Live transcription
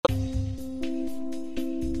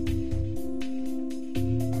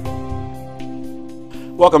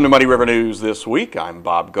Welcome to Muddy River News this week. I'm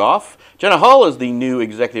Bob Goff. Jenna Hull is the new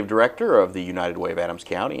executive director of the United Way of Adams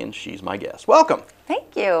County, and she's my guest. Welcome.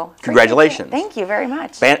 Thank you. Congratulations. Thank you very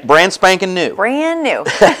much. Brand spanking new. Brand new.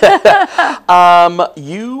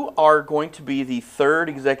 You are going to be the third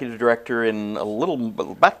executive director in a little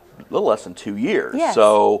less than 2 years. Yes.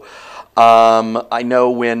 So I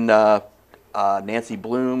know when Nancy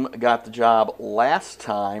Bloom got the job last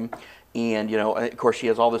time, and, of course, she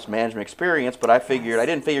has all this management experience, but I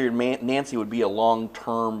didn't figure Nancy would be a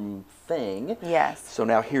long-term thing. Yes. So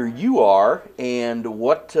now here you are, and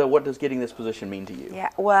what does getting this position mean to you? Yeah,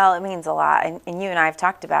 well, it means a lot, and you and I have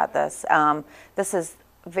talked about this. This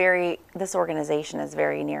organization is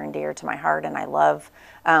very near and dear to my heart, and I love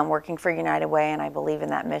working for United Way, and I believe in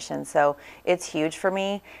that mission. So it's huge for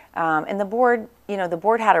me. And the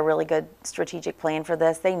board had a really good strategic plan for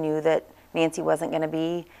this. They knew that Nancy wasn't going to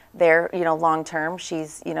be there, long term.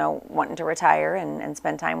 She's, wanting to retire and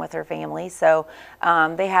spend time with her family. So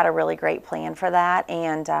they had a really great plan for that.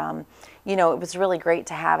 And, it was really great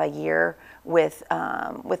to have a year with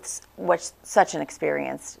such an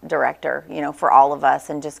experienced director, for all of us,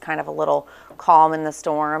 and just kind of a little calm in the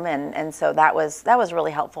storm. And so that was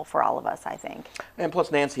really helpful for all of us, I think. And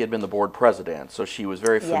plus Nancy had been the board president, so she was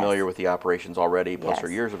very familiar with the operations already, plus her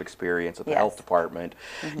years of experience at the health department.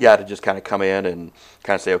 Mm-hmm. You had to just kind of come in and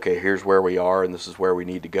kind of say, okay, here's where we are and this is where we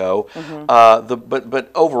need to go. Mm-hmm.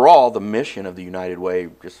 But overall, the mission of the United Way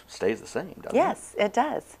just stays the same, doesn't it? Yes, it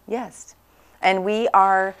does. Yes. And we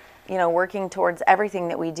are working towards everything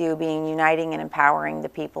that we do being uniting and empowering the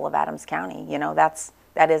people of Adams County.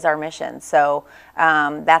 That is our mission. So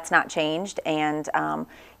that's not changed. And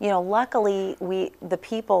luckily the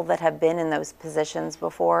people that have been in those positions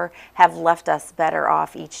before have left us better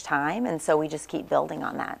off each time, and so we just keep building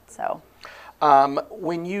on that. So.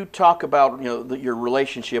 When you talk about your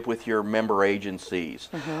relationship with your member agencies,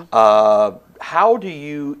 how do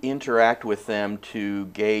you interact with them to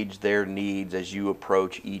gauge their needs as you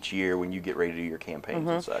approach each year when you get ready to do your campaigns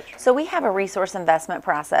and such? So we have a resource investment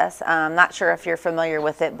process. I'm not sure if you're familiar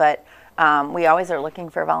with it, but we always are looking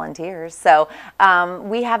for volunteers. So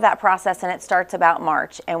we have that process, and it starts about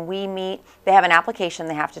March. And we meet. They have an application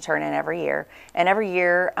they have to turn in every year, and every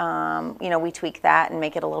year, we tweak that and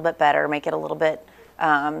make it a little bit better, make it a little bit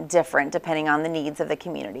different depending on the needs of the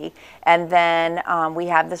community. And then we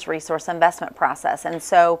have this resource investment process. And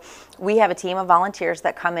so we have a team of volunteers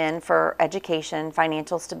that come in for education,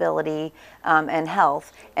 financial stability, and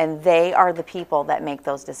health, and they are the people that make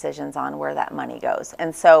those decisions on where that money goes.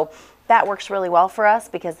 And so that works really well for us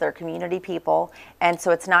because they're community people, and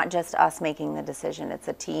so it's not just us making the decision. It's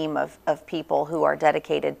a team of people who are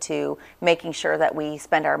dedicated to making sure that we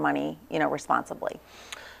spend our money, responsibly.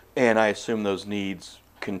 And I assume those needs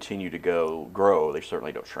continue to grow. They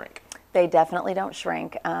certainly don't shrink. They definitely don't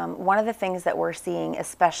shrink. One of the things that we're seeing,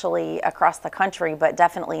 especially across the country, but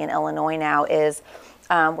definitely in Illinois now, is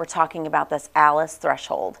we're talking about this ALICE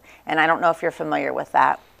threshold. And I don't know if you're familiar with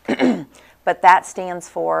that. But that stands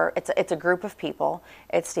for, it's a group of people.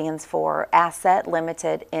 It stands for Asset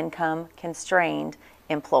Limited Income Constrained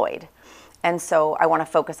Employed. And so I want to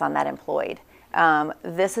focus on that employed.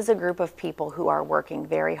 This is a group of people who are working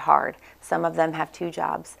very hard. Some of them have 2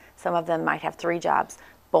 jobs. Some of them might have 3 jobs.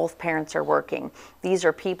 Both parents are working. These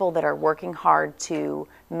are people that are working hard to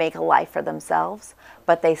make a life for themselves,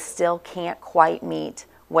 but they still can't quite meet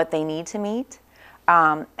what they need to meet.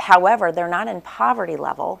 However, they're not in poverty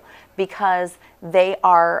level because they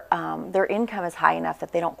are their income is high enough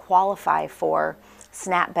that they don't qualify for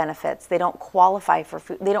SNAP benefits. They don't qualify for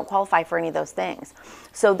food. They don't qualify for any of those things.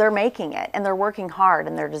 So they're making it, and they're working hard,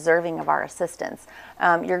 and they're deserving of our assistance.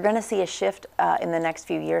 You're going to see a shift in the next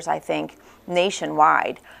few years, I think,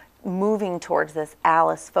 nationwide, moving towards this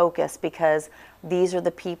ALICE focus, because these are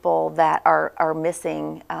the people that are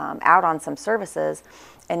missing out on some services,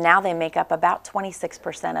 and now they make up about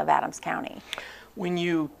 26% of Adams County. When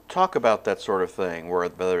you talk about that sort of thing,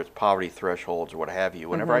 whether it's poverty thresholds or what have you,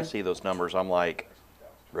 whenever I see those numbers, I'm like,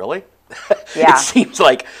 really? Yeah. It seems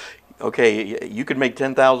like, okay, you could make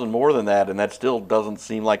 $10,000 more than that, and that still doesn't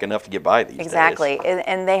seem like enough to get by these days. Exactly,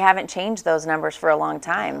 and they haven't changed those numbers for a long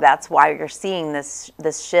time. That's why you're seeing this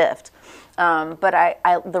shift. But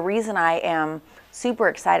the reason I am super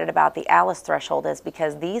excited about the ALICE threshold is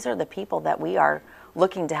because these are the people that we are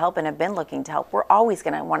looking to help and have been looking to help. We're always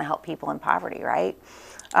going to want to help people in poverty, right?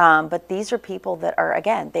 But these are people that are,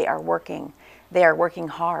 again, they are working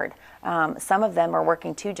hard. Some of them are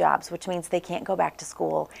working 2 jobs, which means they can't go back to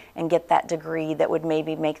school and get that degree that would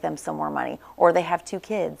maybe make them some more money. Or they have 2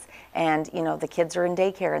 kids, and the kids are in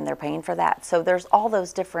daycare and they're paying for that. So there's all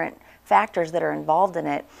those different factors that are involved in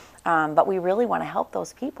it. But we really want to help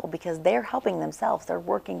those people because they're helping themselves. They're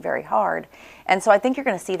working very hard. And so I think you're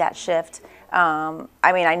going to see that shift.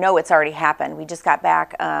 I mean, I know it's already happened. We just got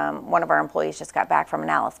back, one of our employees just got back from an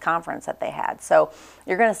ALICE conference that they had. So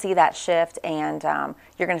you're going to see that shift, and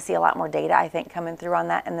you're going to see a lot more data, I think, coming through on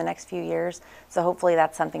that in the next few years. So hopefully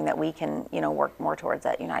that's something that we can, work more towards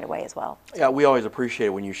at United Way as well. Yeah, we always appreciate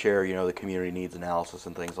when you share, the community needs analysis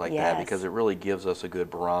and things like that, because it really gives us a good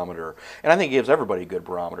barometer. And I think it gives everybody a good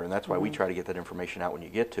barometer, and that's why we try to get that information out when you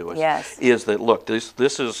get to us. Yes. Is that, look, this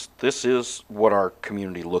is what our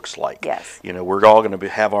community looks like. Yes. We're all going to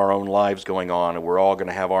have our own lives going on, and we're all going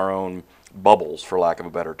to have our own bubbles, for lack of a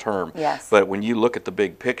better term. Yes. But when you look at the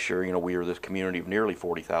big picture, we are this community of nearly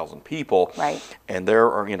 40,000 people. Right. And there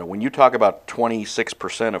are, when you talk about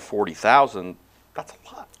 26% of 40,000, that's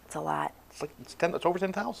a lot. It's a lot. It's over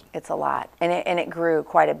 10,000. It's a lot. And it grew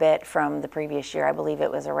quite a bit from the previous year. I believe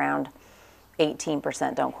it was around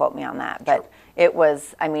 18%, don't quote me on that, but it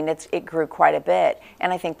was, it grew quite a bit,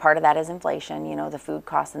 and I think part of that is inflation. The food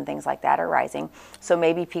costs and things like that are rising, so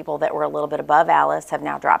maybe people that were a little bit above ALICE have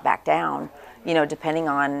now dropped back down, depending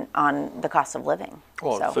on the cost of living.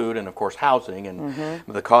 Well, food and, of course, housing, and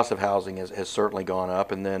the cost of housing has certainly gone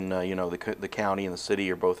up, and then, the county and the city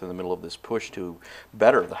are both in the middle of this push to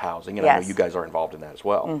better the housing, and I know you guys are involved in that as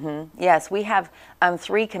well. Yes, we have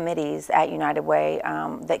 3 committees at United Way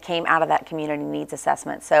that came out of that community needs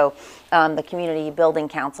assessment. So the Community Building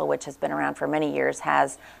Council, which has been around for many years,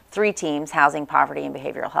 has 3 teams: housing, poverty, and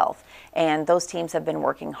behavioral health. And those teams have been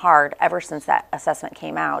working hard ever since that assessment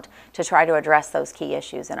came out to try to address those key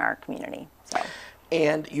issues in our community.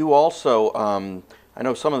 And you also, I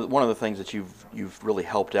know one of the things that you've really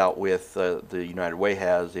helped out with, the United Way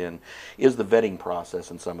is the vetting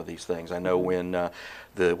process in some of these things. I know when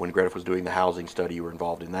Greta was doing the housing study, you were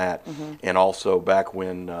involved in that, and also back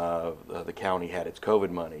when the county had its COVID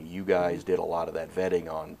money, you guys did a lot of that vetting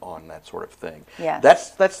on that sort of thing.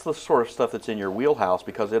 Yes. That's the sort of stuff that's in your wheelhouse,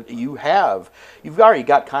 because you've already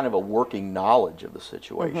got kind of a working knowledge of the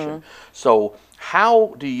situation. So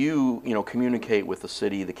how do you communicate with the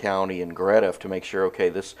city, the county, and Greta to make sure, okay,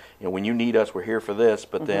 this, when you need us, we're here for this,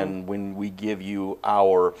 but then when we give you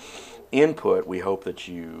our input, we hope that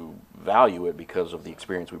you value it because of the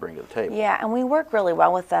experience we bring to the table. Yeah, and we work really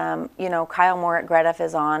well with them. Kyle Moore at Greta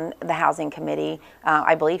is on the housing committee.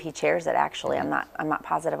 I believe he chairs it, actually. I'm not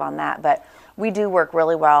positive on that, but we do work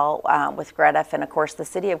really well with Greta, and of course the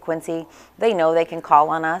city of Quincy, they know they can call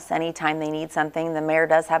on us anytime they need something. The mayor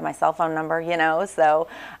does have my cell phone number, so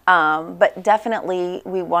but definitely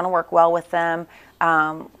we want to work well with them.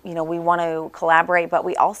 We want to collaborate, but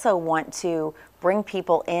we also want to bring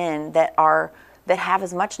people in that have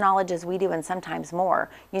as much knowledge as we do, and sometimes more.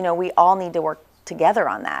 We all need to work together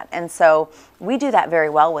on that, and so we do that very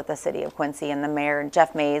well with the city of Quincy and the mayor and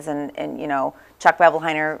Jeff Mays and Chuck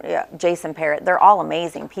Bevelheiner, Jason Parrott. They're all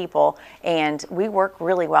amazing people, and we work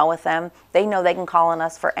really well with them. They know they can call on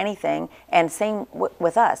us for anything, and same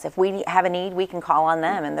with us. If we have a need, we can call on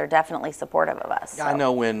them, and they're definitely supportive of us. I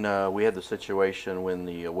know when we had the situation when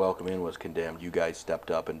the Welcome Inn was condemned, you guys stepped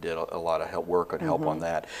up and did a lot of help on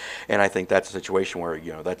that, and I think that's a situation where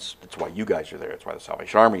that's why you guys are there. That's why the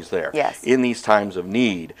Salvation Army is there. Yes. In these times of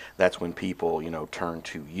need, that's when people turn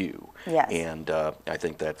to you. Yes. And I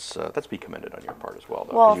think that's to be commended on your part as well,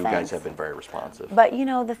 though. Well, you guys have been very responsive. But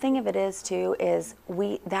the thing of it is too is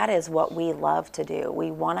that is what we love to do. We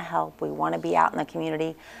want to help. We want to be out in the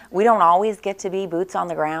community. We don't always get to be boots on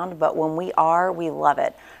the ground, but when we are, we love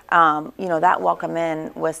it. That Welcome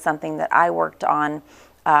In was something that I worked on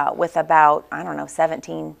with about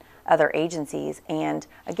 17 other agencies, and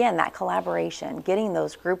again, that collaboration, getting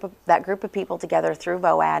that group of people together through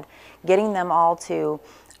VOAD, getting them all to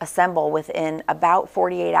assemble within about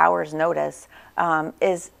 48 hours notice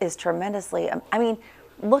is tremendously,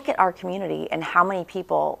 look at our community and how many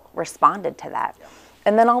people responded to that.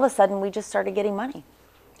 And then all of a sudden we just started getting money.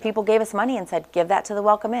 People gave us money and said, give that to the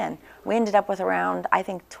Welcome In. We ended up with around, I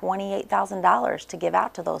think, $28,000 to give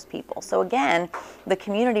out to those people. So again, the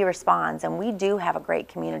community responds, and we do have a great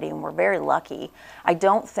community, and we're very lucky. I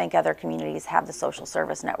don't think other communities have the social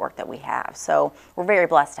service network that we have. So we're very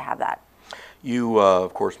blessed to have that. You,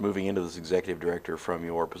 of course, moving into this executive director from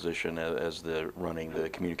your position as running the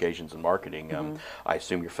communications and marketing, I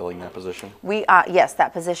assume you're filling that position? Yes,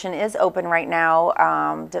 that position is open right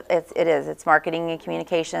now. It's marketing and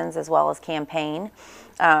communications as well as campaign.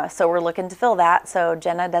 So we're looking to fill that so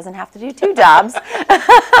Jenna doesn't have to do 2 jobs.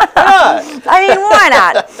 Why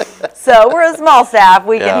not? So we're a small staff.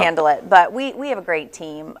 We can handle it. But we have a great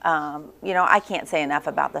team. You know, I can't say enough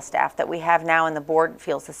about the staff that we have now, and the board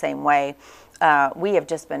feels the same way. We have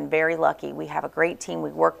just been very lucky. We have a great team.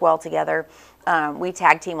 We work well together. We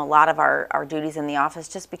tag team a lot of our duties in the office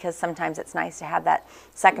just because sometimes it's nice to have that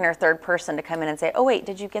second or third person to come in and say, oh, wait,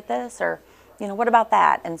 did you get this? Or, you know, what about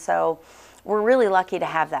that? And so we're really lucky to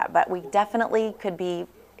have that. But we definitely could be,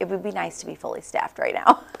 it would be nice to be fully staffed right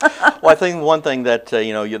now. Well, I think one thing that,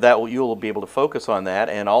 you know, you'll be able to focus on that,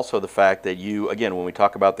 and also the fact that you, again, when we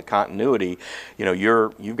talk about the continuity, you know,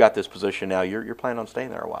 you've got this position now, you're planning on staying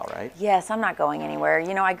there a while, right? Yes, I'm not going anywhere.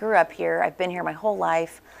 You know, I grew up here. I've been here my whole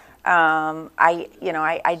life.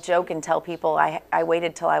 I joke and tell people I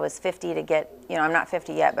waited till I was 50 to get, you know, I'm not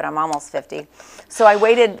 50 yet, but I'm almost 50. So I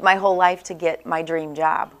waited my whole life to get my dream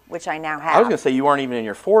job, which I now have. I was going to say you weren't even in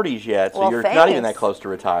your 40s yet, so you're not even that close to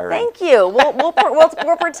retiring. Thank you. We'll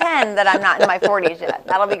pretend that I'm not in my 40s yet.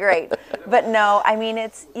 That'll be great. But no, I mean,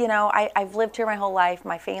 it's, you know, I've lived here my whole life.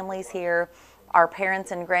 My family's here. Our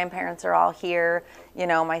parents and grandparents are all here. You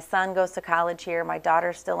know, my son goes to college here. My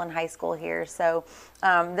daughter's still in high school here. So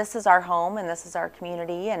this is our home and this is our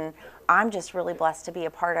community. And I'm just really blessed to be a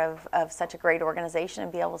part of such a great organization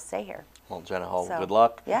and be able to stay here. Well, Jenna Hull, good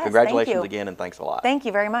luck. Yes, congratulations again, and thanks a lot. Thank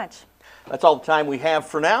you very much. That's all the time we have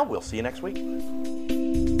for now. We'll see you next week.